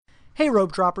Hey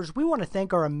Rope Droppers, we want to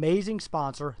thank our amazing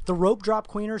sponsor, the Rope Drop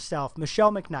Queen herself,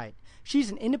 Michelle McKnight. She's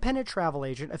an independent travel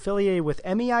agent affiliated with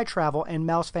MEI Travel and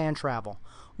Mouse Fan Travel.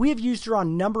 We have used her on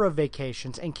a number of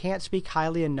vacations and can't speak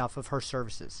highly enough of her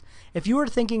services. If you are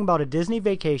thinking about a Disney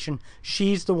vacation,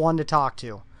 she's the one to talk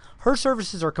to. Her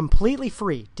services are completely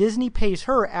free. Disney pays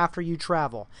her after you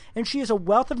travel, and she has a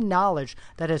wealth of knowledge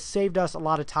that has saved us a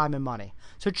lot of time and money.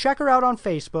 So check her out on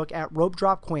Facebook at Rope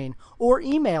Drop Queen or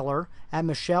email her at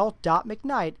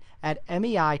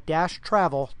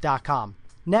michelle.mcknight@mei-travel.com.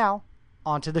 Now,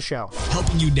 on to the show.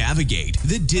 Helping you navigate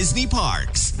the Disney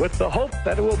parks. With the hope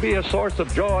that it will be a source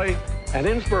of joy and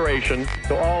inspiration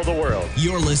to all the world.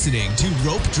 You're listening to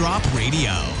Rope Drop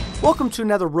Radio. Welcome to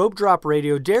another Rope Drop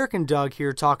Radio. Derek and Doug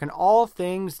here talking all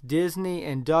things Disney.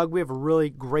 And Doug, we have a really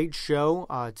great show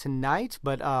tonight.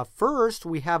 But first,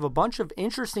 we have a bunch of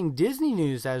interesting Disney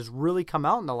news that has really come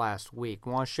out in the last week.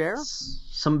 Want to share?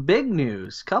 Some big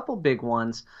news, couple big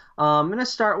ones. I'm going to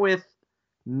start with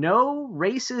no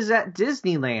races at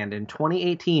Disneyland in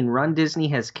 2018. Run Disney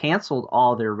has canceled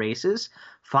all their races,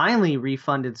 finally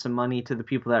refunded some money to the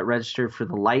people that registered for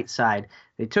the light side.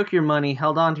 They took your money,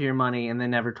 held on to your money, and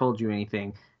then never told you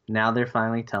anything. Now they're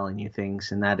finally telling you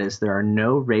things, and that is there are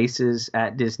no races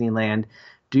at Disneyland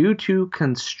due to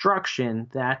construction.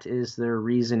 That is their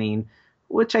reasoning,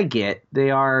 which I get. They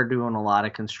are doing a lot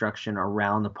of construction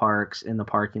around the parks in the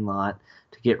parking lot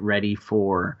to get ready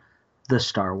for the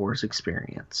Star Wars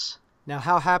experience. Now,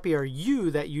 how happy are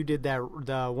you that you did that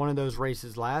one of those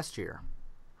races last year?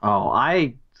 Oh,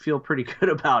 I feel pretty good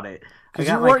about it. Because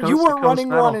you weren't running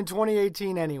one in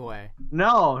 2018 anyway.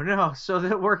 No. So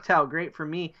that worked out great for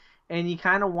me. And you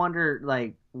kind of wonder,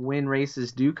 like, when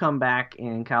races do come back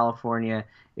in California,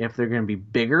 if they're going to be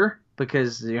bigger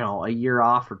because, you know, a year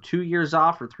off or 2 years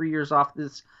off or 3 years off,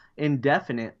 this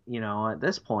indefinite, you know, at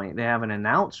this point. They haven't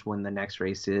announced when the next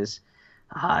race is.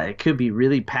 It could be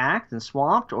really packed and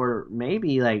swamped, or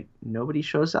maybe like nobody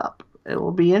shows up. It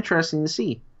will be interesting to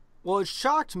see. Well, it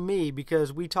shocked me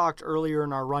because we talked earlier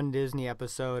in our Run Disney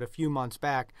episode a few months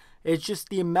back. It's just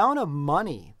the amount of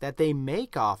money that they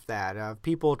make off that, of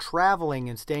people traveling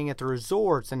and staying at the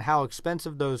resorts and how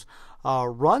expensive those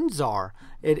runs are.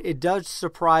 It does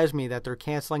surprise me that they're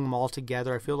canceling them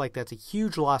altogether. I feel like that's a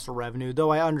huge loss of revenue,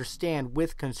 though I understand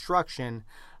with construction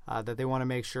that they want to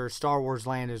make sure Star Wars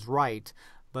Land is right.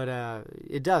 But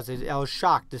it does. I was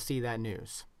shocked to see that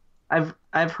news.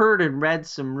 I've heard and read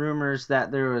some rumors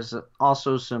that there was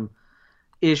also some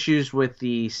issues with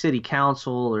the city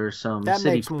council or some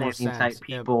city planning type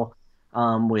people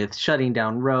with shutting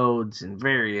down roads and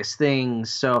various things.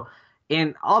 So,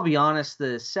 and I'll be honest,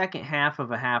 the second half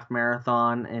of a half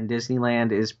marathon in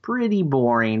Disneyland is pretty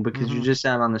boring because you're just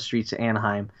out on the streets of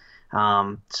Anaheim.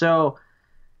 So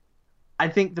I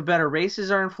think the better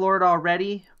races are in Florida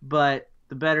already, but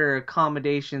the better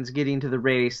accommodations getting to the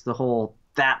race,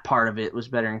 that part of it was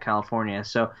better in California.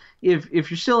 So if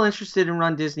you're still interested in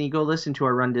Run Disney, go listen to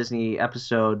our Run Disney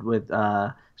episode with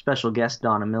special guest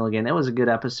Donna Milligan. It was a good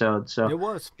episode. So it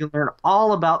was. You'll learn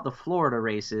all about the Florida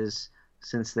races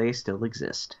since they still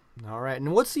exist. All right.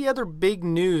 And what's the other big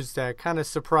news that kind of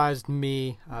surprised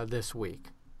me this week?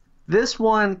 This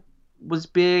one was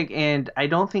big, and I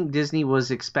don't think Disney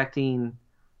was expecting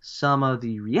some of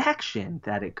the reaction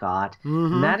that it got.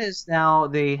 And that is now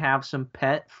they have some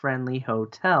pet-friendly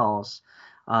hotels.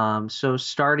 So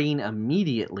starting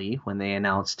immediately when they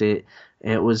announced it,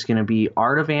 it was going to be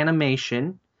Art of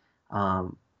Animation,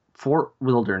 Fort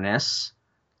Wilderness,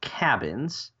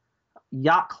 Cabins,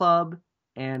 Yacht Club,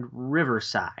 and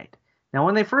Riverside. Now,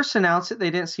 when they first announced it, they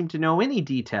didn't seem to know any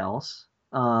details.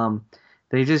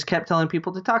 They just kept telling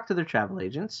people to talk to their travel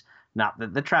agents. Not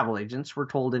that the travel agents were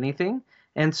told anything.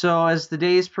 And so as the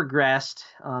days progressed,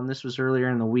 this was earlier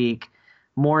in the week,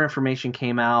 more information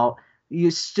came out.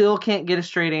 You still can't get a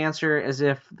straight answer as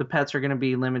if the pets are going to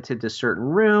be limited to certain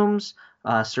rooms,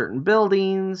 certain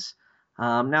buildings.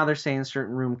 Now they're saying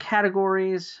certain room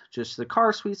categories, just the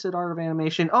car suites at Art of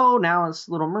Animation. Oh, now it's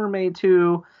Little Mermaid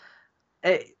too.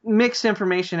 Mixed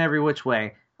information every which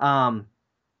way.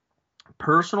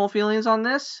 Personal feelings on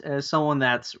this, as someone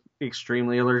that's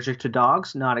extremely allergic to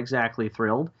dogs, not exactly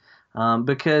thrilled,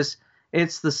 because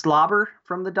it's the slobber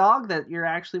from the dog that you're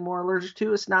actually more allergic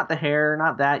to. It's not the hair,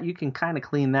 not that. You can kind of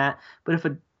clean that. But if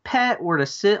a pet were to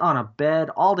sit on a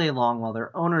bed all day long while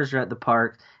their owners are at the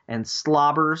park and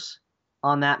slobbers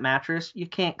on that mattress, you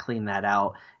can't clean that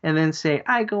out. And then say,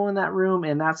 I go in that room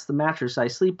and that's the mattress I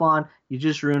sleep on. You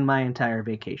just ruined my entire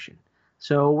vacation.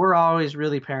 So we're always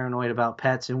really paranoid about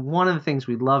pets, and one of the things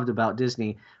we loved about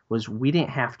Disney was we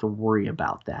didn't have to worry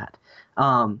about that.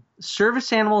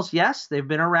 Service animals, yes, they've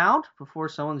been around before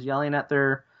someone's yelling at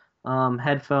their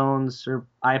headphones or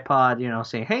iPod,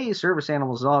 saying, hey, service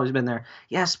animals has always been there.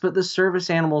 Yes, but the service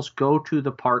animals go to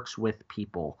the parks with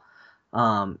people.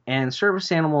 And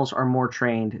service animals are more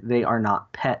trained. They are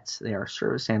not pets. They are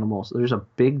service animals. There's a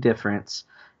big difference.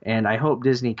 And I hope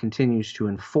Disney continues to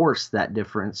enforce that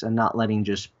difference and not letting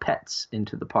just pets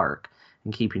into the park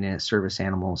and keeping it as service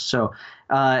animals. So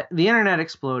the internet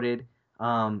exploded.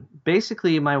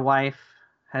 Basically, my wife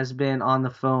has been on the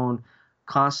phone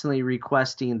constantly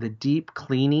requesting the deep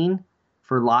cleaning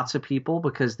for lots of people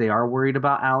because they are worried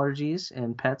about allergies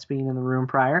and pets being in the room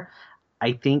prior.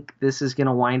 I think this is going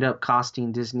to wind up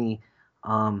costing Disney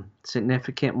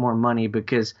significant more money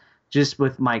because just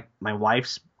with my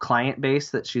wife's client base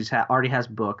that she's already has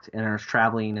booked and is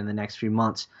traveling in the next few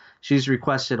months, she's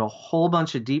requested a whole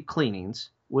bunch of deep cleanings,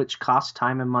 which costs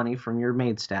time and money from your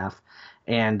maid staff,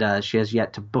 and she has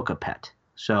yet to book a pet.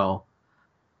 So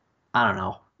I don't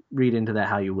know. Read into that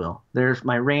how you will. There's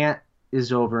my rant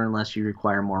is over unless you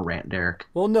require more rant, Derek.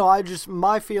 Well, no,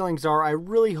 my feelings are I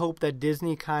really hope that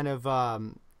Disney kind of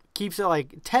keeps it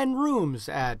like 10 rooms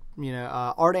at,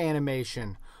 Art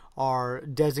Animation are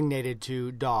designated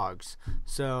to dogs.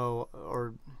 So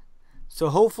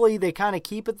hopefully they kind of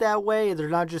keep it that way. They're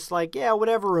not just like, yeah,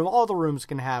 whatever room, all the rooms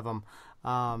can have them.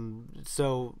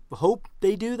 So hope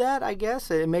they do that, I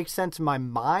guess. It makes sense in my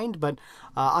mind, but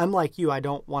I'm like you. I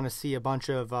don't want to see a bunch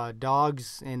of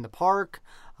dogs in the park.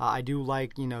 I do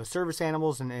like, service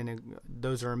animals, and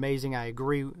those are amazing. I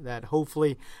agree that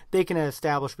hopefully they can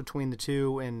establish between the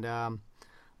two. And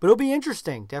but it'll be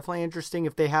interesting, definitely interesting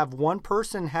if they have one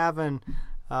person having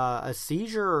a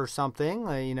seizure or something,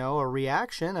 a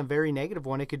reaction, a very negative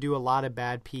one. It could do a lot of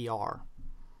bad PR.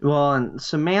 Well, and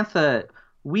Samantha,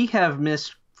 we have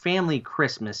missed family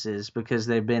Christmases because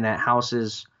they've been at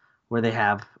houses where they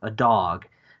have a dog.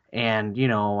 And,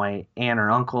 my aunt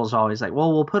or uncle is always like,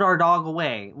 well, we'll put our dog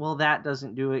away. Well, that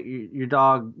doesn't do it. Your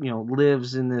dog,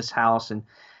 lives in this house.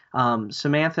 And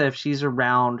Samantha, if she's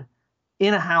around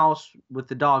in a house with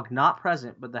the dog not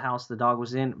present, but the house the dog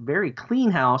was in, very clean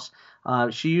house,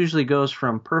 she usually goes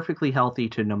from perfectly healthy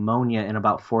to pneumonia in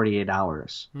about 48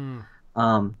 hours.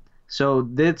 So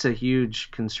that's a huge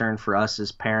concern for us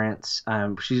as parents.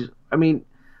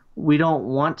 We don't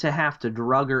want to have to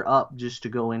drug her up just to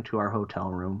go into our hotel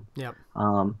room. Yep.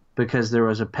 Because there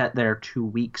was a pet there 2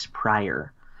 weeks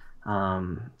prior.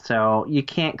 So you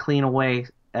can't clean away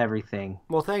everything.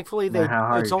 Well, thankfully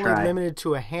it's only limited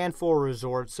to a handful of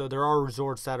resorts. So there are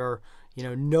resorts that are,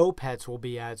 no pets will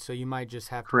be at. So you might just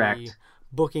have to be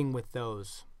booking with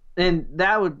those. And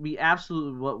that would be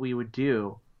absolutely what we would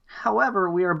do. However,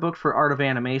 we are booked for Art of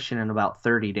Animation in about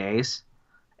 30 days.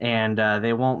 And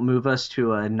they won't move us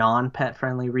to a non-pet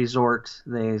friendly resort.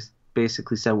 They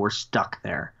basically said we're stuck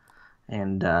there.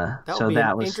 And so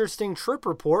that was an interesting trip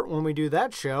report when we do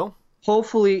that show.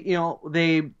 Hopefully,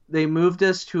 they moved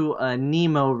us to a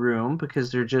Nemo room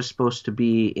because they're just supposed to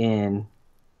be in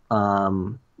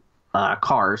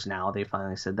cars now. They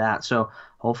finally said that. So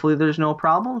hopefully there's no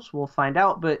problems. We'll find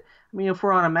out. But, if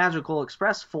we're on a Magical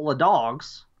Express full of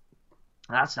dogs,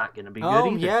 that's not going to be good either.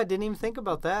 Oh, yeah. Didn't even think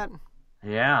about that.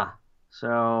 Yeah,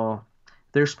 so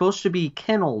they're supposed to be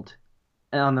kenneled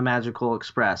on the Magical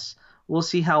Express. We'll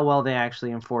see how well they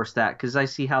actually enforce that, because I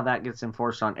see how that gets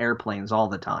enforced on airplanes all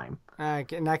the time.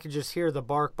 And I could just hear the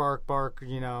bark,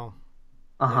 Yeah.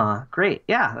 Great.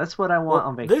 Yeah, that's what I want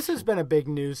on vacation. This has been a big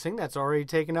news thing that's already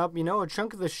taken up, a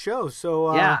chunk of the show.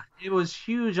 So yeah, it was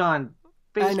huge on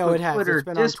Facebook, I know it has. Twitter, it's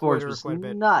been Discord. On Twitter quite a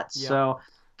bit. Nuts. Yeah. So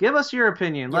give us your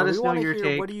opinion. Let us know your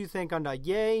take. What do you think on that?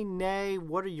 Yay, nay?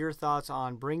 What are your thoughts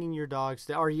on bringing your dogs?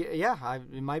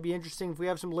 It might be interesting if we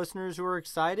have some listeners who are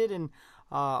excited and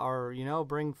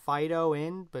bring Fido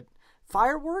in. But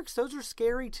fireworks, those are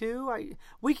scary too.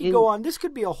 We could go on. This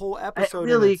could be a whole episode. It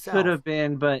really in itself. could have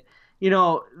been, but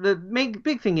the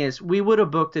big thing is we would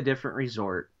have booked a different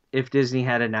resort if Disney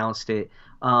had announced it.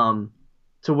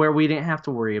 To where we didn't have to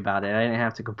worry about it. I didn't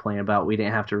have to complain about it. We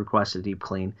didn't have to request a deep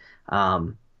clean.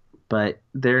 But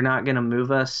they're not going to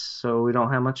move us, so we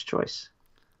don't have much choice.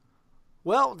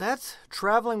 Well, that's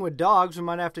traveling with dogs. We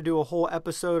might have to do a whole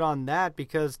episode on that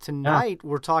because tonight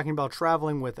we're talking about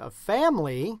traveling with a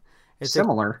family. It's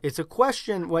similar. It's a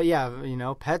question. Well, yeah,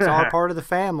 pets are part of the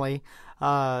family.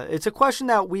 It's a question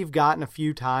that we've gotten a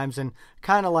few times, and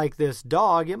kind of like this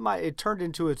dog, it turned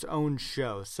into its own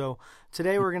show. So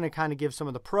today we're going to kind of give some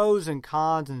of the pros and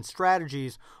cons and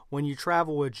strategies when you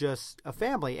travel with just a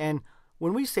family. And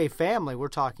when we say family, we're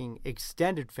talking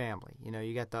extended family.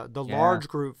 You got the large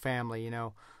group family,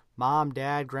 mom,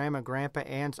 dad, grandma, grandpa,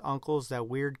 aunts, uncles, that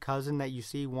weird cousin that you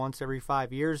see once every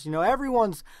 5 years.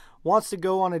 Everyone's wants to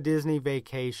go on a Disney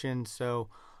vacation. So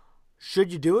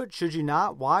Should you do it? Should you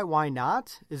not? Why? Why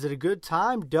not? Is it a good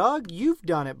time? Doug, you've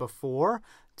done it before.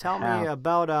 Tell me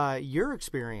about your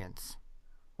experience.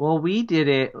 Well, we did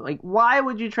it. Like, why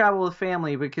would you travel with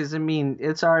family? Because, I mean,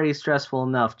 it's already stressful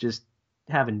enough just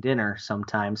having dinner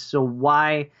sometimes. So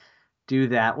why do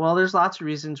that? Well, there's lots of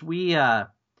reasons. We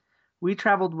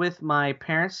traveled with my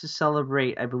parents to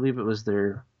celebrate, I believe it was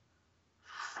their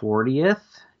 40th.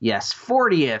 Yes,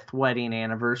 40th wedding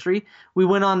anniversary. We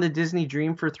went on the Disney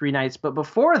Dream for 3 nights, but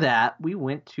before that, we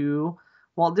went to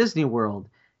Walt Disney World.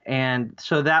 And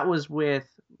so that was with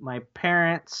my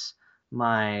parents,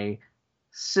 my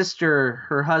sister,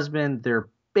 her husband, their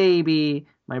baby,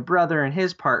 my brother and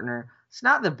his partner. It's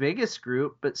not the biggest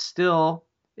group, but still,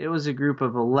 it was a group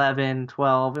of 11,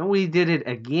 12, and we did it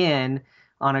again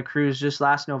on a cruise just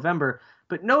last November.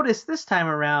 But notice this time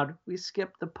around, we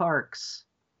skipped the parks.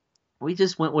 We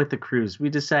just went with the cruise. We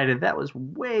decided that was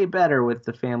way better with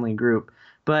the family group.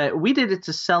 But we did it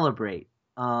to celebrate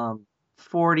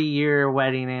 40-year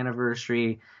wedding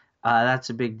anniversary.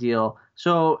 That's a big deal.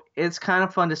 So it's kind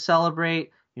of fun to celebrate,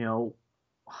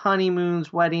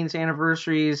 honeymoons, weddings,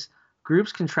 anniversaries.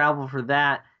 Groups can travel for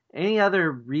that. Any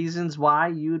other reasons why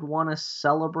you'd want to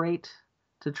celebrate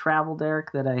to travel,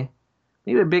 Derek?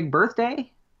 Maybe a big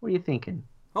birthday? What are you thinking?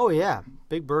 Oh, yeah.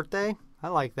 Big birthday. I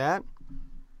like that.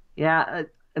 Yeah.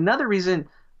 Another reason,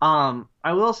 I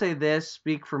will say this,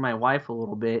 speak for my wife a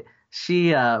little bit.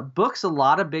 She books a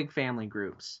lot of big family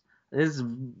groups. This is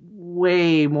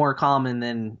way more common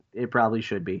than it probably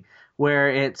should be, where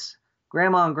it's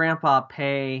grandma and grandpa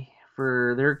pay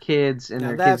for their kids and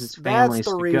their kids' families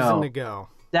to go. That's the reason to go.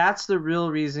 That's the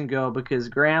real reason to go, because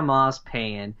grandma's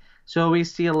paying. So we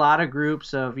see a lot of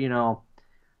groups of,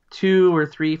 2 or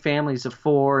 3 families of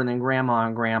 4, and then grandma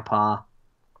and grandpa.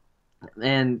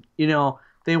 And,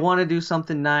 they want to do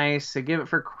something nice. They give it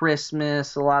for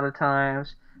Christmas a lot of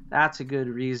times. That's a good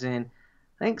reason.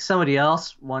 I think somebody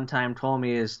else one time told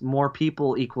me is more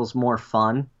people equals more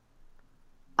fun.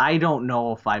 I don't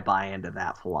know if I buy into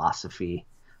that philosophy.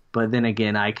 But then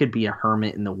again, I could be a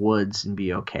hermit in the woods and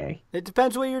be okay. It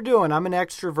depends what you're doing. I'm an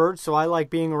extrovert, so I like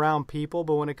being around people.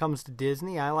 But when it comes to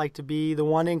Disney, I like to be the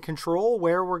one in control,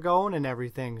 where we're going and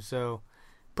everything. So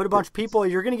put a bunch of people,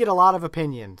 you're going to get a lot of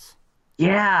opinions.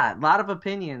 Yeah, a lot of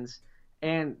opinions.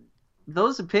 And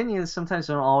those opinions sometimes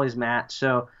don't always match.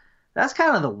 So that's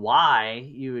kind of the why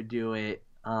you would do it,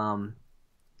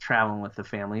 traveling with the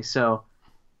family. So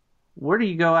where do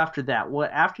you go after that?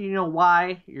 After you know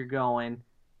why you're going,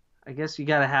 I guess you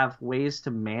got to have ways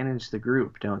to manage the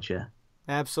group, don't you?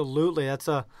 Absolutely. That's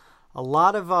a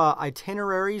lot of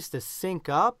itineraries to sync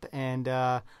up. And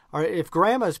if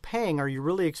Grandma's paying, are you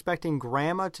really expecting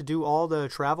Grandma to do all the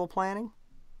travel planning?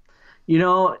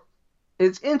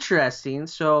 It's interesting.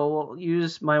 So we'll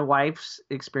use my wife's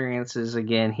experiences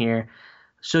again here.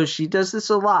 So she does this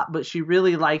a lot, but she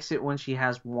really likes it when she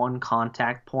has one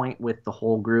contact point with the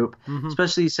whole group,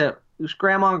 especially so it was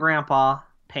grandma and grandpa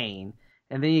paying.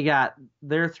 And then you got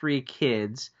their 3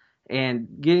 kids, and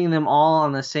getting them all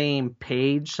on the same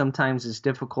page sometimes is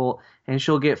difficult. And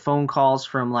she'll get phone calls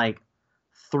from like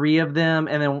 3 of them,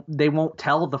 and then they won't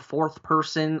tell the 4th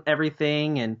person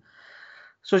everything. And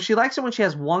so she likes it when she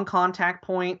has one contact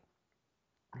point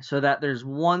so that there's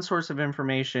one source of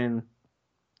information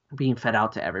being fed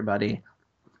out to everybody.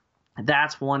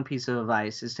 That's one piece of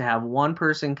advice, is to have one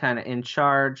person kind of in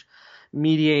charge,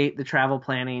 mediate the travel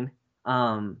planning.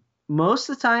 Most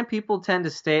of the time, people tend to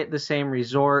stay at the same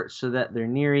resort so that they're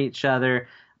near each other.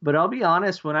 But I'll be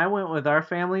honest, when I went with our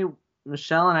family,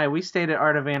 Michelle and I, we stayed at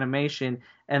Art of Animation,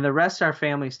 and the rest of our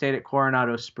family stayed at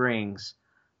Coronado Springs.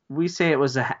 We say it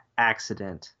was an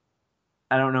accident.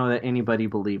 I don't know that anybody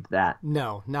believed that.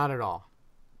 No, not at all.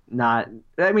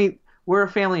 We're a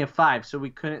family of 5, so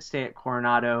we couldn't stay at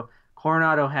Coronado.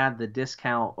 Coronado had the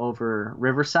discount over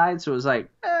Riverside, so it was like,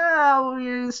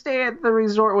 we stay at the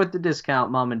resort with the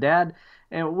discount, Mom and Dad,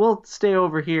 and we'll stay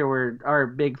over here where our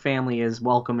big family is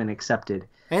welcome and accepted.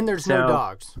 And there's no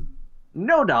dogs.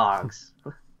 No dogs.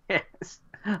 Yes,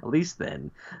 at least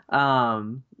then.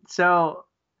 So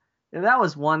that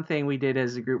was one thing we did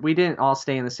as a group. We didn't all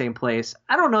stay in the same place.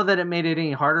 I don't know that it made it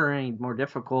any harder or any more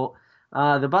difficult.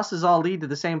 The buses all lead to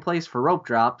the same place for rope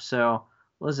drop, so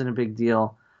it wasn't a big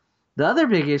deal. The other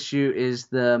big issue is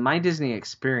the My Disney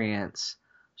experience.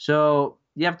 So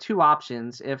you have 2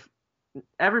 options. If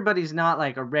everybody's not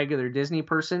like a regular Disney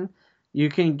person, you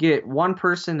can get one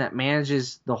person that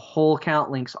manages the whole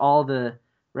account, links all the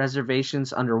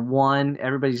reservations under one,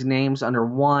 everybody's names under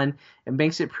one. It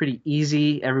makes it pretty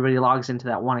easy. Everybody logs into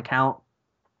that one account.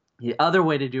 The other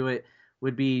way to do it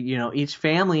would be, each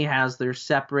family has their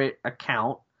separate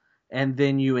account, and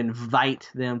then you invite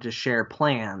them to share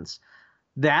plans.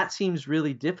 That seems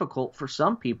really difficult for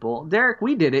some people. Derek,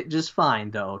 we did it just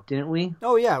fine, though, didn't we?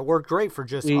 Oh, yeah, it worked great for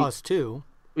just us two.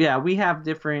 Yeah, we have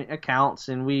different accounts,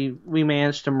 and we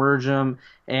managed to merge them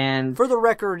and for the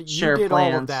record, you did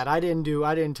plans. all of that. I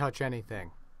didn't touch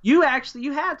anything. You had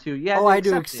to. I had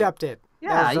to accept it.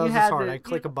 Yeah, that was you had hard. to. I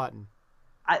click a button.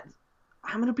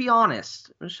 I'm going to be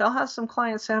honest. Michelle has some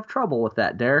clients that have trouble with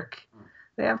that, Derek.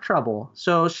 They have trouble.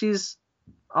 So she's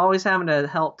always having to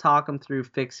help talk them through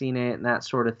fixing it and that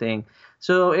sort of thing.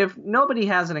 So if nobody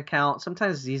has an account,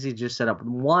 sometimes it's easy to just set up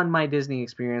one My Disney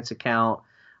Experience account.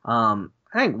 I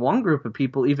think one group of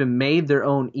people even made their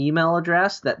own email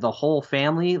address that the whole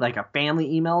family, like a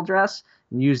family email address,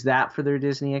 and used that for their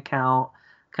Disney account.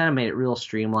 Kind of made it real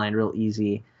streamlined, real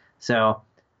easy. So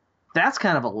that's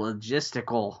kind of a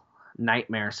logistical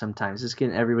nightmare sometimes, just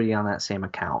getting everybody on that same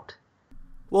account.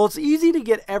 Well, it's easy to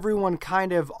get everyone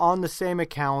kind of on the same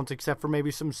account, except for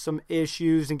maybe some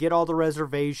issues, and get all the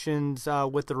reservations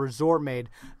with the resort made.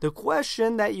 The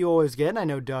question that you always get, and I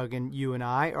know Doug and you and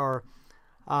I, are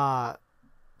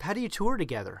how do you tour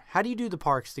together? How do you do the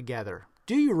parks together?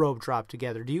 Do you rope drop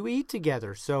together? Do you eat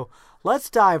together? So let's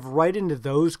dive right into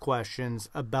those questions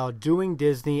about doing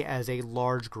Disney as a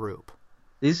large group.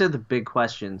 These are the big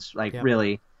questions,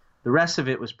 really. The rest of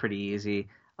it was pretty easy.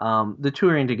 The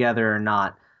touring together or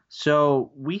not.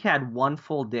 So we had one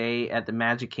full day at the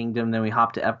Magic Kingdom, then we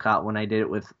hopped to Epcot when I did it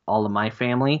with all of my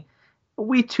family.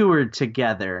 We toured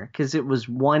together because it was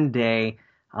one day.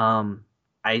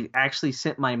 I actually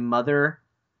sent my mother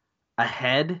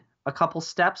ahead a couple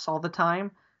steps all the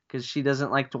time because she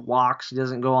doesn't like to walk. She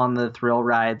doesn't go on the thrill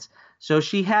rides. So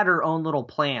she had her own little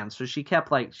plan. So she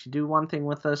kept she'd do one thing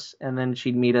with us and then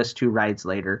she'd meet us 2 rides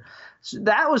later. So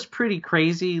that was pretty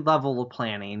crazy level of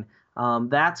planning.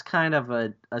 That's kind of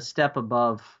a step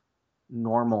above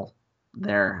normal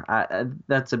there.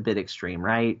 That's a bit extreme,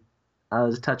 right?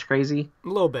 Is it touch crazy? A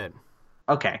little bit.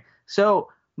 Okay. So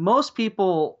most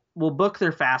people will book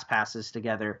their fast passes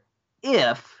together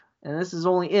if, and this is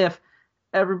only if,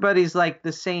 everybody's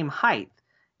the same height.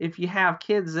 If you have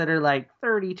kids that are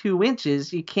 32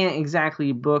 inches, you can't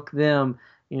exactly book them,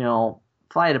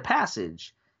 flight of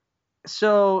passage.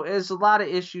 So there's a lot of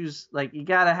issues. You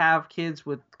got to have kids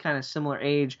with kind of similar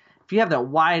age. If you have that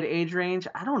wide age range,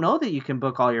 I don't know that you can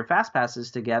book all your fast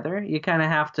passes together. You kind of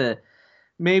have to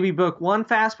maybe book one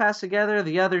fast pass together,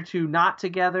 the other 2 not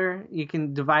together. You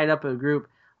can divide up a group.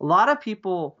 A lot of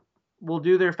people will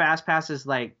do their fast passes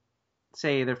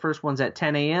say their first one's at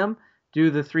 10 a.m., do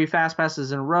the 3 fast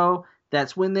passes in a row.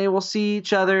 That's when they will see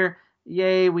each other.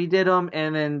 Yay, we did them,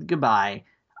 and then goodbye.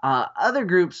 Other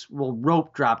groups will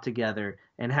rope drop together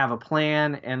and have a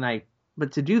plan,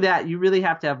 but to do that, you really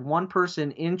have to have one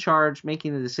person in charge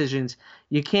making the decisions.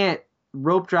 You can't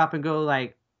rope drop and go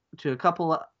to a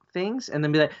couple of things and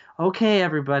then be okay,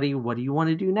 everybody, what do you want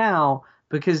to do now?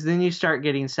 Because then you start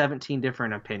getting 17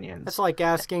 different opinions. That's like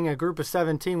asking a group of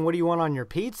 17, what do you want on your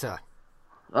pizza?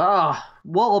 Oh,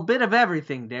 well, a bit of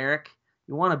everything, Derek.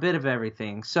 You want a bit of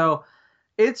everything. So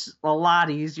it's a lot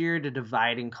easier to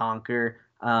divide and conquer.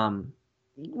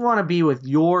 You want to be with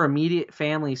your immediate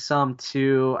family some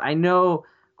too. I know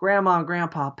Grandma and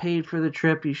Grandpa paid for the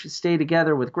trip. You should stay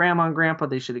together with Grandma and Grandpa.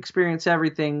 They should experience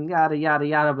everything, yada, yada,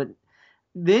 yada. But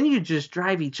then you just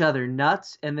drive each other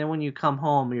nuts. And then when you come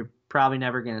home, you're probably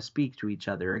never going to speak to each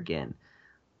other again.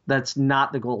 That's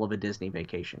not the goal of a Disney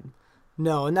vacation.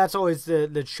 No, and that's always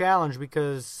the challenge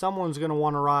because someone's going to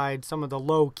want to ride some of the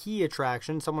low-key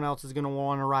attractions. Someone else is going to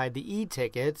want to ride the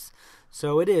e-tickets.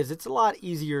 So it's a lot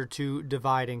easier to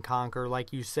divide and conquer,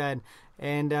 like you said.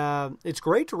 And it's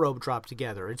great to rope drop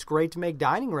together. It's great to make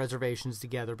dining reservations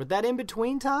together. But that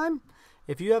in-between time,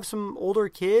 if you have some older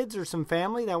kids or some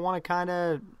family that want to kind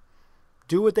of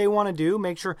do what they want to do,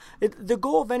 make sure the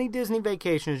goal of any Disney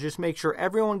vacation is just make sure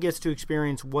everyone gets to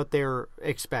experience what they're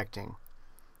expecting.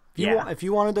 If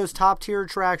you wanted those top tier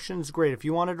attractions, great. If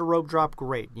you wanted a rope drop,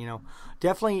 great.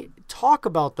 Definitely talk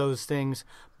about those things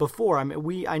before.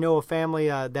 I know a family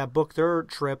that booked their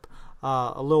trip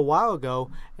a little while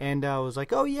ago, and was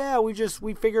like, oh yeah,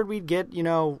 we figured we'd get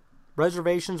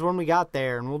reservations when we got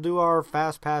there, and we'll do our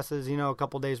fast passes a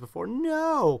couple days before.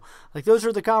 No, those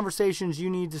are the conversations you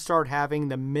need to start having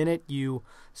the minute you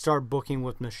start booking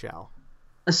with Michelle.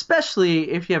 Especially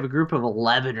if you have a group of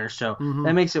 11 or so. Mm-hmm.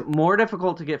 That makes it more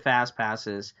difficult to get fast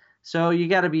passes. So you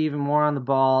got to be even more on the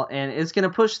ball. And it's going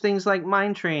to push things like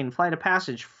Mine Train, Flight of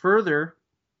Passage further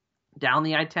down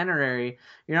the itinerary.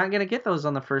 You're not going to get those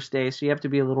on the first day. So you have to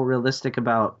be a little realistic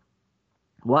about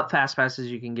what fast passes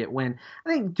you can get when. I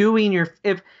think doing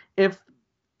if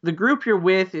the group you're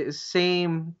with is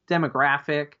same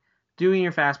demographic, doing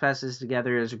your fast passes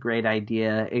together is a great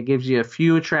idea. It gives you a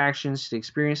few attractions to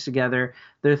experience together.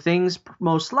 They're things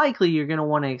most likely you're going to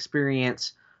want to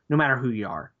experience no matter who you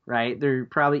are, right? They're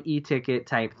probably e-ticket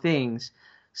type things.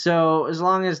 So as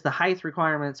long as the height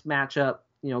requirements match up,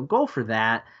 go for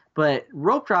that. But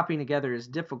rope dropping together is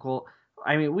difficult.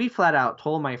 I mean, we flat out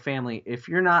told my family, if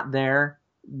you're not there,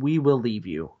 we will leave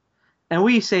you. And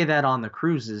we say that on the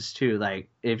cruises too. Like,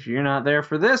 if you're not there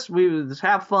for this, we just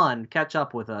have fun, catch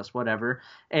up with us, whatever.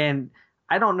 And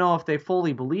I don't know if they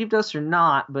fully believed us or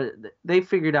not, but they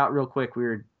figured out real quick we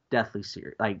were deathly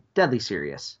serious, like deadly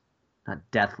serious. Not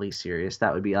deathly serious.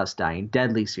 That would be us dying.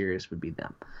 Deadly serious would be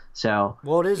them. So,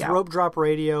 well, it is Rope Drop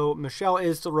Radio. Michelle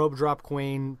is the Rope Drop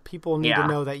Queen. People need to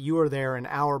know that you are there an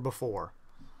hour before.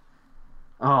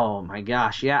 Oh my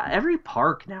gosh, yeah. Every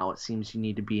park now, it seems you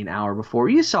need to be an hour before.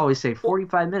 We used to always say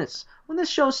 45 minutes. When this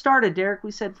show started, Derek,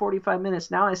 we said 45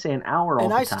 minutes. Now I say an hour all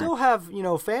the time. And I still have,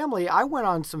 family. I went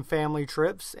on some family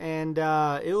trips, and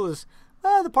it was,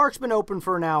 the park's been open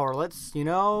for an hour. Let's,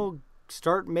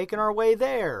 start making our way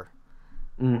there.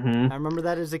 Mm-hmm. I remember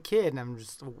that as a kid, and I'm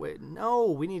just, no,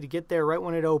 we need to get there right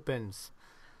when it opens.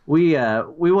 We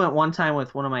went one time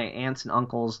with one of my aunts and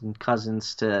uncles and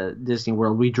cousins to Disney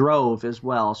World. We drove as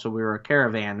well, so we were a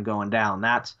caravan going down.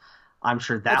 I'm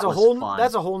sure that was fun.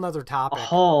 That's a whole nother topic.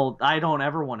 I don't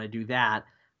ever want to do that.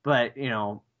 But,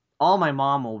 all my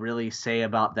mom will really say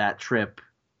about that trip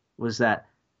was that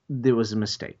it was a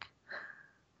mistake.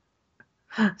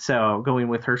 So going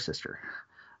with her sister,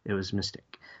 it was a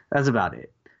mistake. That's about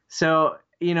it. So,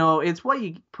 it's what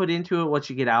you put into it, what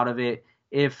you get out of it.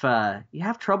 If you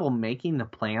have trouble making the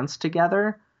plans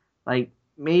together, like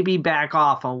maybe back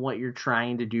off on what you're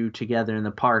trying to do together in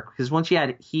the park. Because once you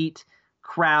add heat,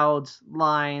 crowds,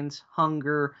 lines,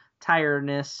 hunger,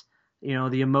 tiredness,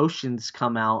 the emotions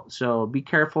come out. So be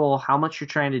careful how much you're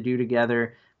trying to do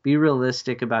together. Be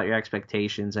realistic about your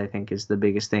expectations, I think, is the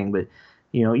biggest thing. But,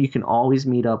 you can always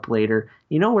meet up later.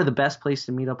 You know where the best place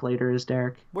to meet up later is,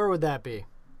 Derek? Where would that be?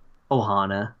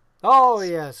 Ohana. Oh,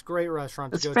 yes. Great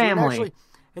restaurant to go family. to.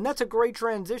 And that's a great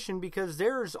transition because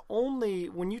there's only,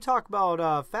 when you talk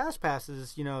about fast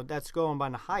passes, that's going by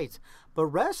the heights. But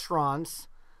restaurants,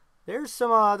 there's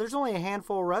only a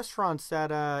handful of restaurants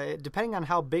that, depending on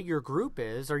how big your group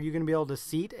is, are you going to be able to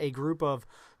seat a group of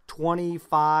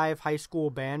 25 high school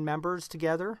band members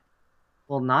together?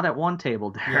 Well, not at one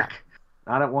table, Derek. Yeah.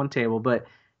 Not at one table. But,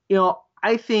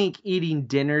 I think eating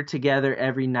dinner together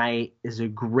every night is a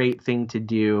great thing to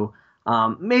do.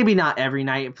 Maybe not every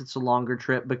night if it's a longer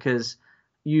trip, because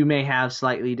you may have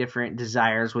slightly different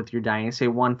desires with your dining. Say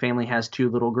one family has 2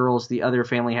 little girls, the other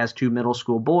family has 2 middle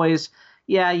school boys.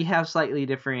 Yeah, you have slightly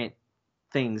different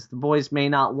things. The boys may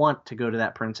not want to go to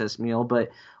that princess meal, but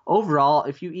overall,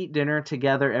 if you eat dinner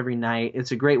together every night,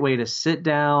 it's a great way to sit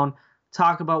down,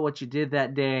 talk about what you did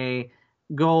that day,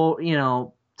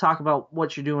 go, talk about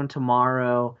what you're doing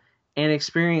tomorrow, and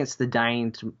experience the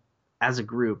dining as a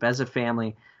group, as a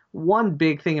family. One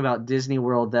big thing about Disney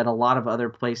World that a lot of other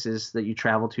places that you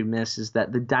travel to miss is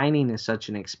that the dining is such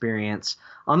an experience.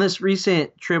 On this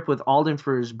recent trip with Alden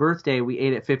for his birthday, we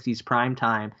ate at 50's Prime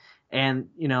Time. And,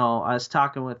 I was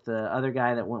talking with the other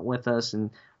guy that went with us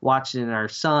and watching our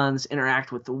sons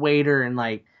interact with the waiter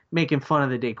and, making fun of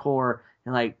the decor.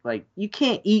 And, like you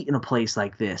can't eat in a place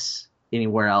like this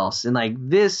anywhere else. And,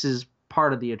 this is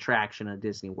part of the attraction of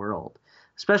Disney World,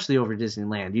 especially over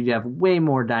Disneyland. You have way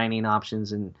more dining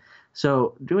options, and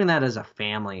so doing that as a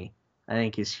family, I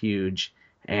think, is huge.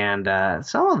 And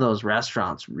some of those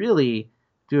restaurants really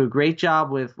do a great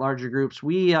job with larger groups.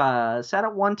 We sat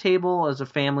at one table as a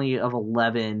family of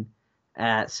 11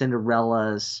 at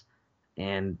Cinderella's,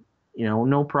 and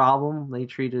no problem. They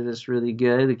treated us really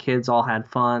good. The kids all had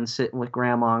fun sitting with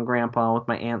grandma and grandpa, with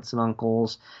my aunts and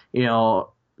uncles.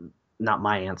 Not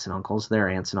my aunts and uncles, their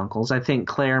aunts and uncles. I think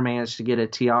Claire managed to get a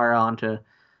tiara onto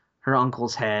her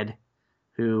uncle's head,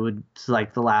 who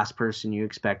was the last person you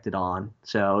expected on.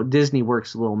 So Disney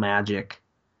works a little magic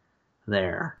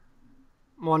there.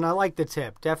 Well, and I like the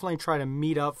tip. Definitely try to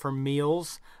meet up for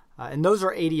meals. And those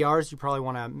are ADRs. You probably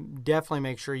want to definitely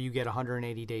make sure you get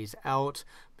 180 days out,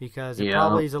 because it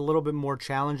probably is a little bit more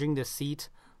challenging to seat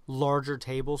larger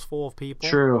tables full of people.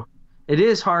 True. It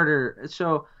is harder.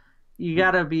 So you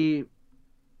got to be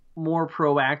more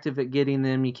proactive at getting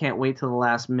them. You can't wait till the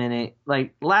last minute.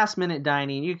 Last minute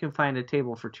dining, you can find a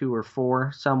table for 2 or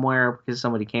 4 somewhere because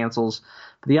somebody cancels.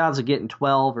 But the odds of getting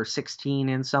 12 or 16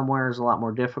 in somewhere is a lot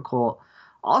more difficult.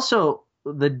 Also,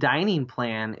 the dining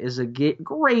plan is a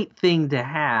great thing to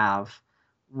have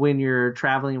when you're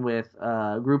traveling with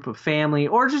a group of family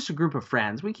or just a group of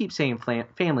friends. We keep saying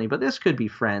family, but this could be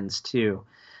friends too.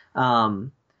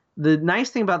 The the nice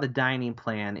thing about the dining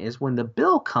plan is when the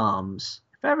bill comes,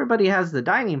 if everybody has the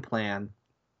dining plan,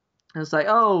 it's like,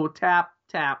 oh, tap,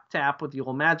 tap, tap with the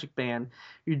old Magic Band,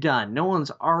 you're done. No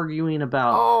one's arguing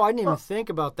about. Oh, I didn't even think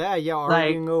about that. Yeah,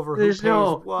 arguing over who there's pays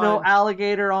what. no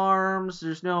alligator arms.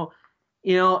 There's no,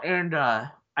 and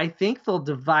I think they'll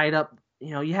divide up.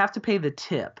 You have to pay the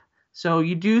tip, so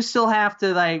you do still have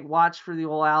to like watch for the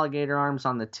old alligator arms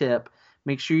on the tip.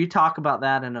 Make sure you talk about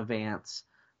that in advance.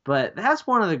 But that's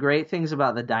one of the great things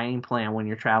about the dining plan when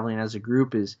you're traveling as a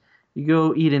group is you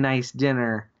go eat a nice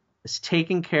dinner. It's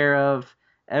taken care of.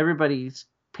 Everybody's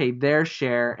paid their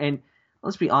share. And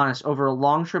let's be honest, over a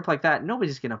long trip like that,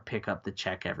 nobody's going to pick up the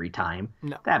check every time.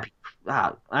 No.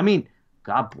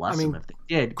 God bless them if they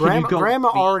did. Grandma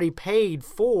already paid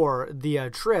for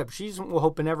the trip. She's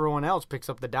hoping everyone else picks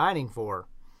up the dining for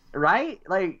her. Right?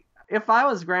 Like, if I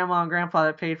was grandma and grandpa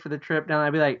that paid for the trip down, I'd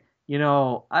be like,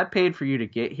 I paid for you to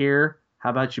get here. How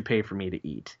about you pay for me to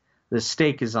eat? The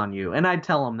steak is on you. And I'd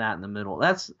tell him that in the middle.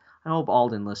 I hope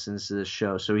Alden listens to this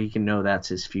show so he can know that's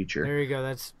his future. There you go.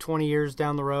 That's 20 years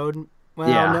down the road. Well,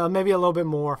 yeah. No, maybe a little bit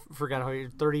more. Forgot how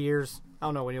 30 years. I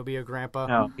don't know when you'll be a grandpa.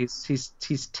 No,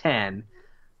 he's 10.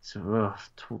 So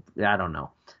I don't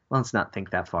know. Let's not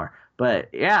think that far. But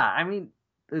yeah, I mean,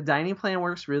 the dining plan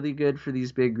works really good for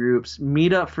these big groups.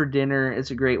 Meet up for dinner.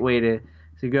 It's a great way to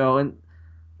go. And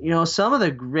some of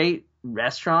the great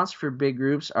restaurants for big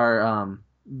groups are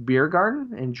Beer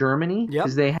Garden in Germany,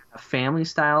 because they have family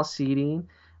style seating,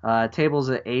 tables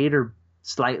of 8 or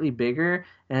slightly bigger,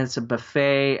 and it's a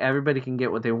buffet. Everybody can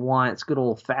get what they want. It's good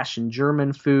old fashioned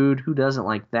German food. Who doesn't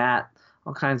like that?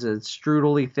 All kinds of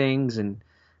strudely things and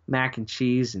mac and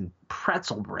cheese and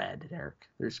pretzel bread, Eric.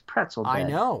 There's pretzel bread. I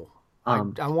know.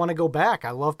 I want to go back.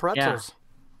 I love pretzels.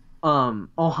 Yeah.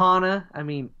 Ohana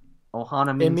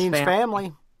means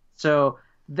family. So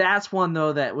that's one,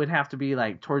 though, that would have to be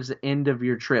like towards the end of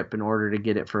your trip in order to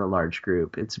get it for a large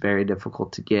group. It's very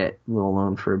difficult to get, let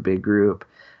alone for a big group.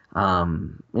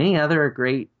 Any other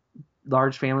great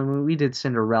large family movie? We did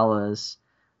Cinderella's.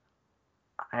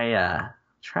 Trying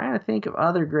to think of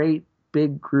other great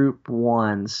big group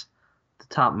ones at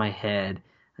the top of my head.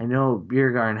 I know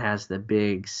Beer Garden has the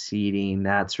big seating.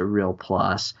 That's a real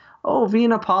plus. Oh,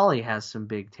 Vina Pali has some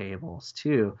big tables,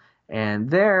 too. And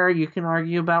there you can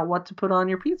argue about what to put on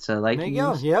your pizza. Like there you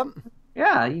go. Yep.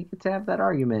 Yeah, you get to have that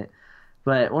argument.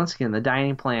 But once again, the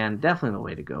dining plan, definitely the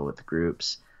way to go with the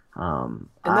groups.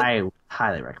 I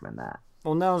highly recommend that.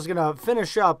 Well, now I was gonna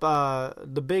finish up. One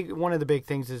of the big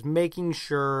things is making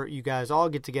sure you guys all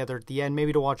get together at the end,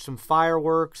 maybe to watch some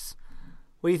fireworks.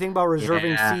 What do you think about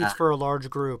reserving seats for a large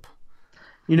group?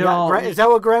 Is that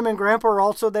what Grandma and Grandpa are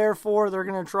also there for? They're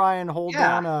gonna try and hold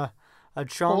down a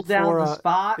chunk, hold down the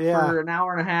spot for an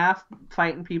hour and a half,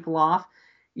 fighting people off.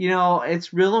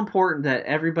 It's real important that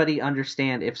everybody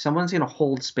understand if someone's gonna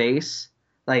hold space,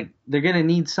 like they're gonna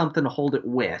need something to hold it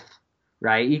with.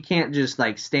 Right? You can't just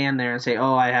like stand there and say,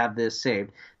 oh, I have this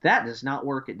saved. That does not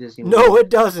work at Disney World. No, it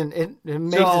doesn't. It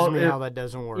amazes me how that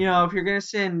doesn't work. If you're going to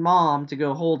send Mom to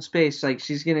go hold space, like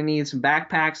she's going to need some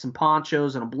backpacks, some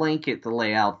ponchos, and a blanket to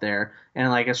lay out there, and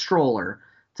like a stroller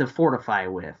to fortify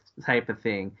with, type of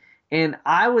thing. And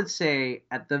I would say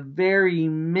at the very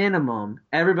minimum,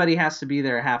 everybody has to be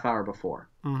there a half hour before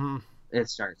it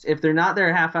starts. If they're not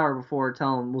there a half hour before,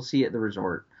 tell them we'll see you at the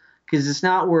resort. Because it's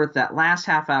not worth that last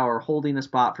half hour holding a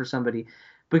spot for somebody,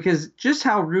 because just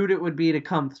how rude it would be to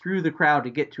come through the crowd to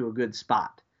get to a good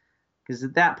spot. Because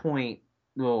at that point,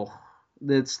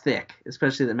 it's thick,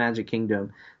 especially the Magic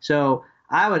Kingdom. So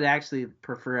I would actually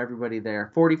prefer everybody there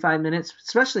 45 minutes,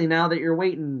 especially now that you're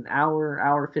waiting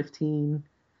hour 15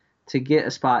 to get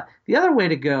a spot. The other way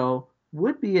to go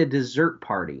would be a dessert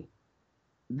party.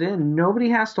 Then nobody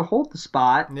has to hold the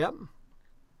spot. Yep.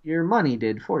 Your money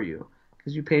did for you.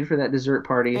 Because you paid for that dessert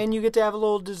party. And you get to have a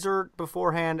little dessert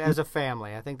beforehand as a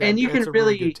family. I think that's a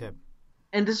really good tip.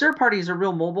 And dessert parties are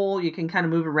real mobile. You can kind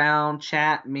of move around,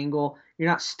 chat, mingle. You're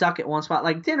not stuck at one spot.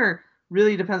 Like dinner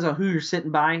really depends on who you're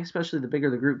sitting by, especially the bigger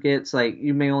the group gets. Like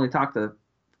you may only talk to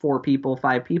 4 people,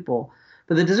 5 people.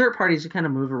 But the dessert parties, you kind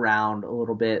of move around a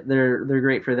little bit. They're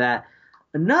great for that.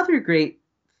 Another great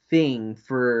thing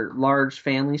for large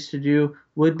families to do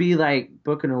would be like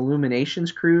book an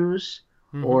Illuminations cruise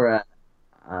or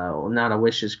not a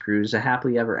Wishes cruise, a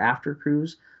Happily Ever After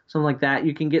cruise, something like that.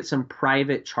 You can get some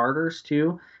private charters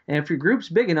too. And if your group's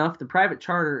big enough, the private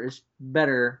charter is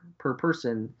better per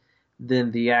person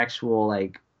than the actual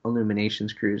like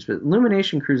Illuminations cruise. But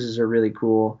Illumination cruises are really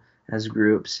cool as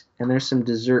groups, and there's some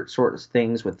dessert sort of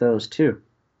things with those too.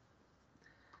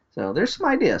 So there's some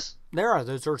ideas.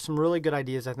 Those are some really good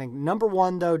ideas, I think. Number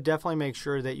one, though, definitely make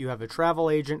sure that you have a travel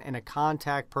agent and a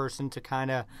contact person to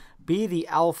kind of be the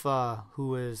alpha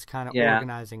who is kind of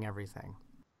organizing everything.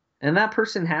 And that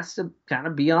person has to kind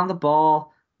of be on the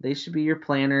ball. They should be your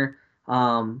planner.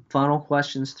 Funnel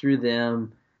questions through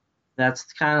them. That's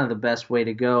kind of the best way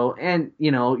to go. And,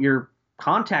 your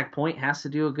contact point has to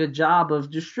do a good job of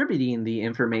distributing the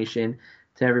information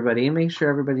to everybody and make sure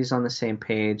everybody's on the same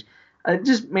page.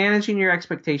 Just managing your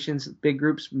expectations. Big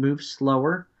groups move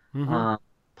slower. Mm-hmm.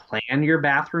 Plan your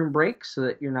bathroom breaks so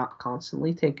that you're not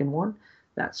constantly taking one.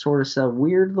 That sort of stuff.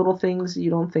 Weird little things that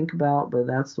you don't think about, but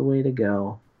that's the way to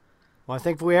go. Well, I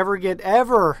think if we ever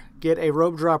get a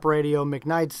Rope Drop Radio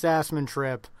McKnight Sassman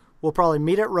trip, we'll probably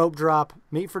meet at Rope Drop,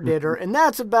 meet for dinner, and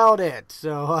that's about it.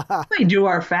 So we do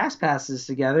our fast passes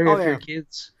together your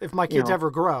kids. If my kids ever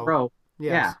grow.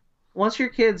 Yes. Yeah. Once your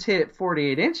kids hit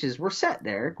 48 inches, we're set,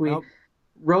 Derek. We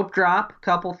rope drop,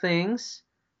 couple things.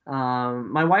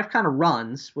 My wife kind of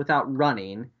runs without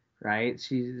running, right?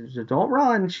 She don't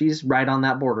run. She's right on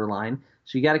that borderline,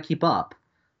 so you got to keep up.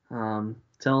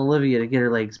 Tell Olivia to get her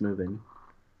legs moving.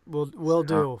 We'll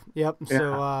do. Yep.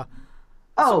 Yeah.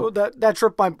 So that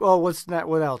trip. What's that?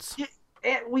 What else?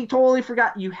 We totally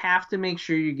forgot. You have to make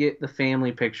sure you get the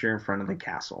family picture in front of the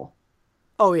castle.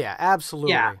 Oh yeah,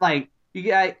 absolutely. Yeah, like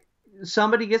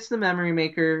somebody gets the memory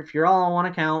maker. If you're all on one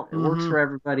account, it works for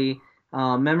everybody.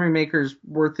 Memory maker's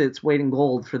worth its weight in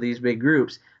gold for these big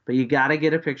groups, but you got to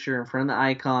get a picture in front of the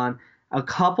icon a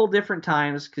couple different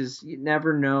times because you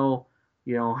never know,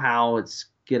 how it's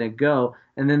gonna go.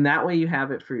 And then that way you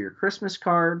have it for your Christmas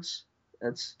cards.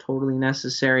 That's totally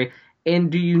necessary.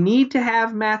 And do you need to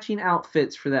have matching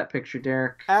outfits for that picture,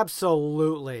 Derek?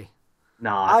 Absolutely.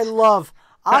 Not.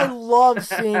 I love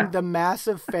seeing the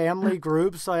massive family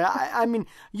groups. I mean,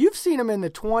 you've seen them in the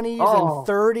 20s and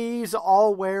 30s,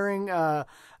 all wearing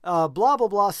blah blah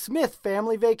blah Smith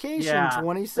Family Vacation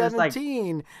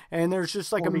 2017, and there's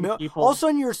just like all of a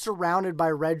sudden you're surrounded by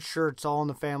red shirts all on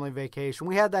the Family Vacation.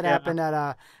 We had that happen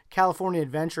at California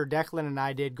Adventure. Declan and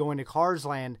I did going to Cars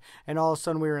Land, and all of a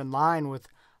sudden we were in line with.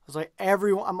 I was like,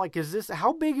 everyone. I'm like,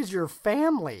 how big is your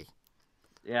family?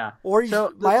 Yeah. Or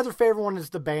my other favorite one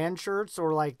is the band shirts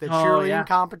or like the cheerleading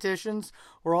competitions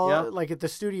or all like at the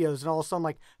studios, and all of a sudden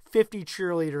like 50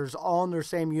 cheerleaders all in their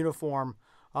same uniform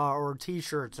or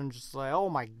T-shirts, and just like, oh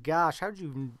my gosh, how did you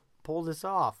even pull this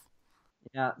off?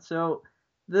 Yeah. So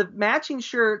the matching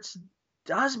shirts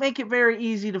does make it very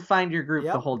easy to find your group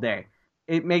the whole day.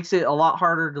 It makes it a lot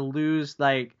harder to lose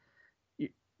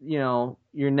your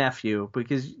nephew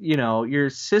because, your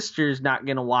sister's not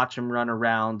going to watch him run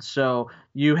around. So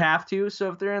you have to.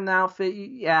 So if they're in the outfit,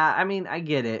 I mean, I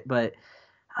get it. But,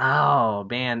 oh,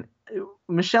 man,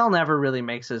 Michelle never really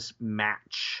makes us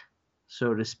match,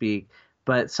 so to speak.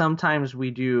 But sometimes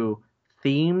we do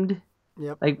themed.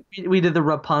 Yep. Like we did the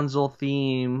Rapunzel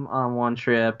theme on one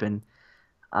trip. And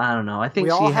I don't know. I think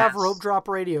we all have Rope Drop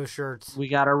Radio shirts. We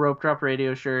got our Rope Drop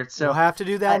Radio shirts. So we'll have to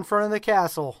do that in front of the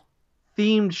castle.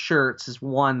 Themed shirts is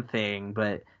one thing,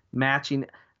 but matching,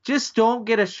 just don't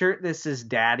get a shirt that says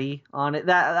daddy on it.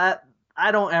 That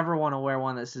I don't ever want to wear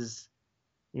one that says,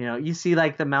 you see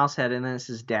like the mouse head and then it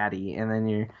says daddy, and then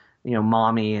you're,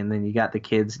 mommy, and then you got the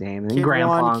kid's name, and kid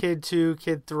grandpa. 1, kid 2,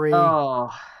 kid 3. Oh,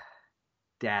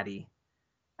 daddy.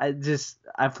 It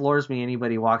floors me.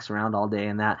 Anybody walks around all day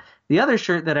in that. The other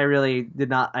shirt that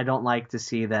I don't like to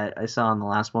see that I saw on the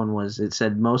last one was it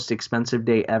said most expensive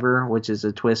day ever, which is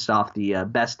a twist off the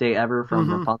best day ever from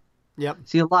Rapunzel. Yep.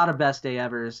 See a lot of best day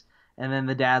evers, and then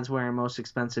the dad's wearing most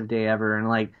expensive day ever, and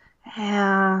like,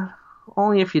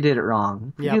 only if you did it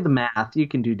wrong. If you do the math, you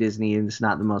can do Disney, and it's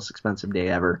not the most expensive day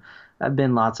ever. I've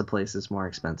been lots of places more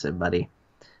expensive, buddy.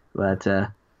 But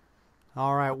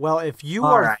all right. Well, if you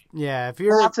if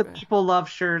you're lots of people love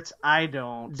shirts, I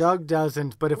don't. Doug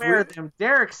doesn't, but if wear them.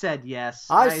 Derek said yes.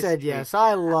 I said yes.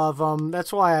 I love them.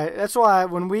 That's why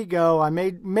when we go, I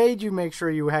made you make sure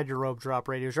you had your Rope Drop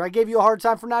Radio shirt. I gave you a hard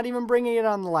time for not even bringing it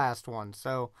on the last one.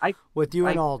 So with you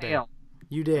and Alden,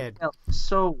 you did.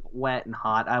 So wet and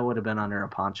hot, I would have been under a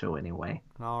poncho anyway.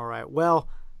 All right. Well,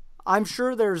 I'm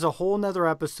sure there's a whole nother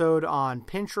episode on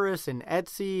Pinterest and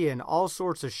Etsy and all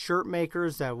sorts of shirt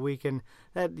makers that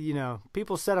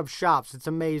people set up shops. It's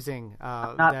amazing.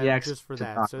 I'm not the expert just for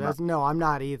that. So I'm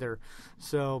not either.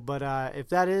 So, but if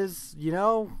that is,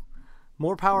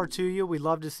 more power to you. We'd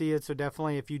love to see it. So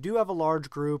definitely, if you do have a large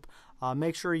group,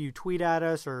 make sure you tweet at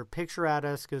us or picture at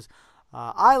us, because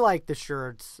I like the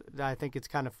shirts. I think it's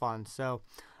kind of fun. So,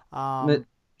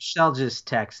 Michelle just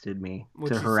texted me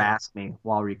to harass me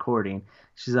while recording.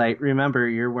 She's like, remember,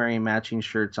 you're wearing matching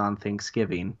shirts on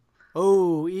Thanksgiving.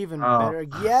 Oh, even Oh. better.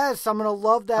 Yes, I'm going to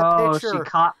love that Oh, picture. she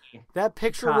caught me. That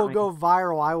picture caught will me. go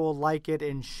viral. I will like it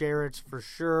and share it for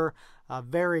sure.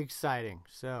 Very exciting.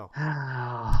 So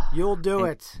you'll do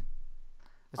it.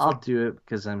 I'll do it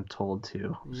because I'm told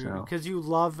to. So. Because you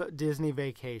love Disney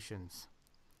vacations.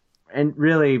 And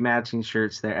really, matching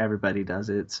shirts there, everybody does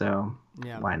it. So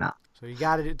why not? So you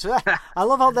got to do. I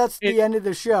love how that's the end of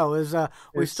the show. Is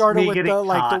we it's started me with getting the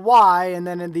caught. why, and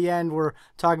then in the end we're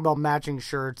talking about matching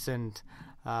shirts and.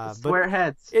 Square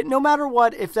heads. No matter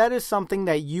what, if that is something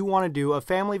that you want to do, a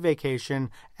family vacation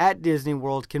at Disney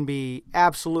World can be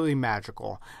absolutely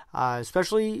magical,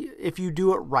 especially if you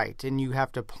do it right and you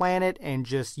have to plan it and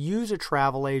just use a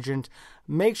travel agent.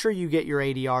 Make sure you get your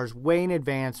ADRs way in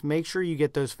advance. Make sure you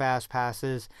get those fast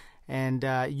passes, and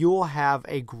you'll have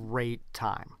a great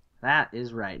time. That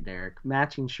is right, Derek.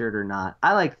 Matching shirt or not,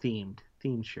 I like themed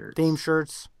shirts. Theme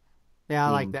shirts. Yeah,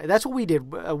 I like that. That's what we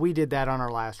did. We did that on our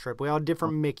last trip. We all had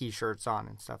different Mickey shirts on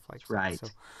and stuff like that.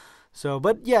 Right.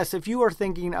 But yes, if you are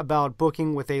thinking about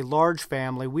booking with a large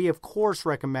family, we of course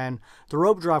recommend the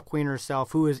Rope Drop Queen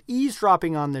herself, who is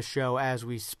eavesdropping on this show as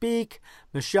we speak.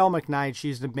 Michelle McKnight,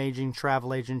 she's an amazing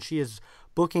travel agent. She is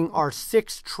booking our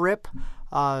 6th trip.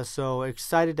 So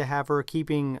excited to have her keep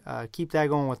that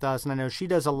going with us. And I know she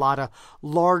does a lot of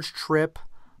large trip.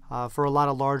 For a lot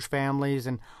of large families,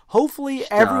 and hopefully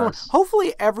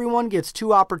everyone gets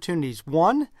 2 opportunities.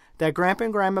 One, that Grandpa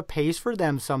and Grandma pays for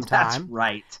them sometime. That's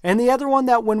right. And the other one,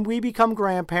 that when we become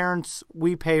grandparents,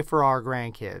 we pay for our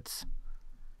grandkids.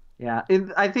 Yeah,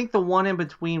 I think the one in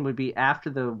between would be after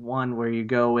the one where you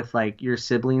go with like your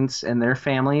siblings and their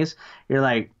families. You're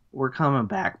like, we're coming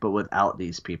back, but without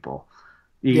these people.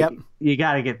 You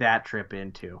got to get that trip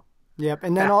in too. Yep,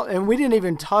 and then and we didn't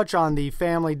even touch on the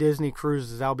family Disney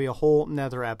cruises. That'll be a whole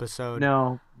nother episode.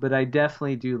 No, but I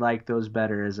definitely do like those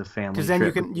better as a family. Because then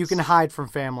trip. you can hide from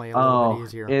family a little bit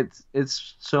easier.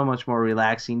 It's so much more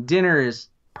relaxing. Dinner is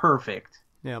perfect.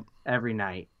 Yep. Every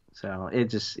night, so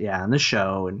it just and the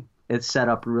show, and it's set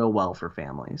up real well for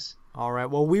families. All right.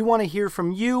 Well, we want to hear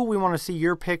from you. We want to see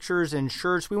your pictures and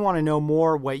shirts. We want to know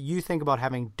more what you think about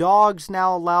having dogs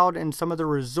now allowed in some of the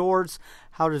resorts.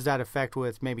 How does that affect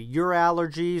with maybe your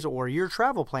allergies or your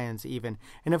travel plans even?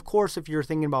 And of course, if you're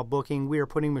thinking about booking, we are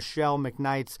putting Michelle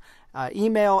McKnight's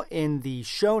email in the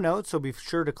show notes. So be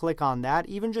sure to click on that,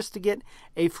 even just to get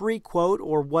a free quote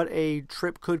or what a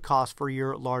trip could cost for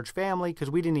your large family,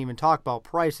 because we didn't even talk about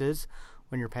prices.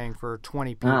 When you're paying for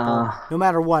 20 people, no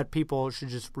matter what, people should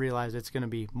just realize it's going to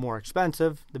be more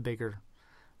expensive the bigger,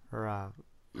 or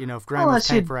if Grandma's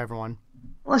paying for everyone.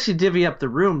 Unless you divvy up the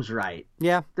rooms right.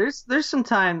 Yeah. There's some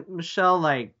time, Michelle,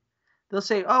 like, they'll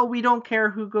say, oh, we don't care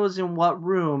who goes in what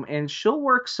room, and she'll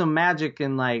work some magic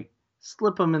and like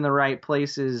slip them in the right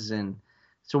places and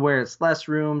to where it's less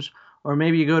rooms, or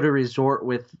maybe you go to a resort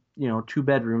with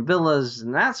 2-bedroom villas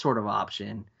and that sort of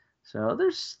option. So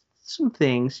there's some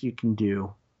things you can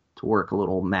do to work a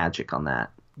little magic on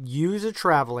that. Use a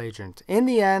travel agent. In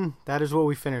the end, that is what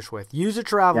we finish with. Use a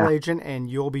travel agent and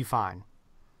you'll be fine.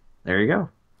 There you go.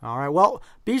 All right. Well,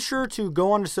 be sure to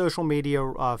go onto social media,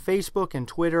 Facebook and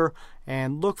Twitter,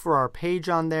 and look for our page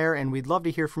on there. And we'd love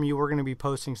to hear from you. We're going to be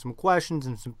posting some questions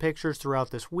and some pictures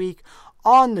throughout this week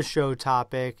on the show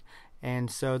topic.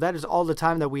 And so that is all the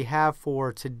time that we have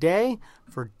for today.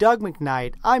 For Doug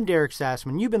McKnight, I'm Derek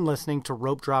Sassman. You've been listening to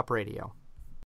Rope Drop Radio.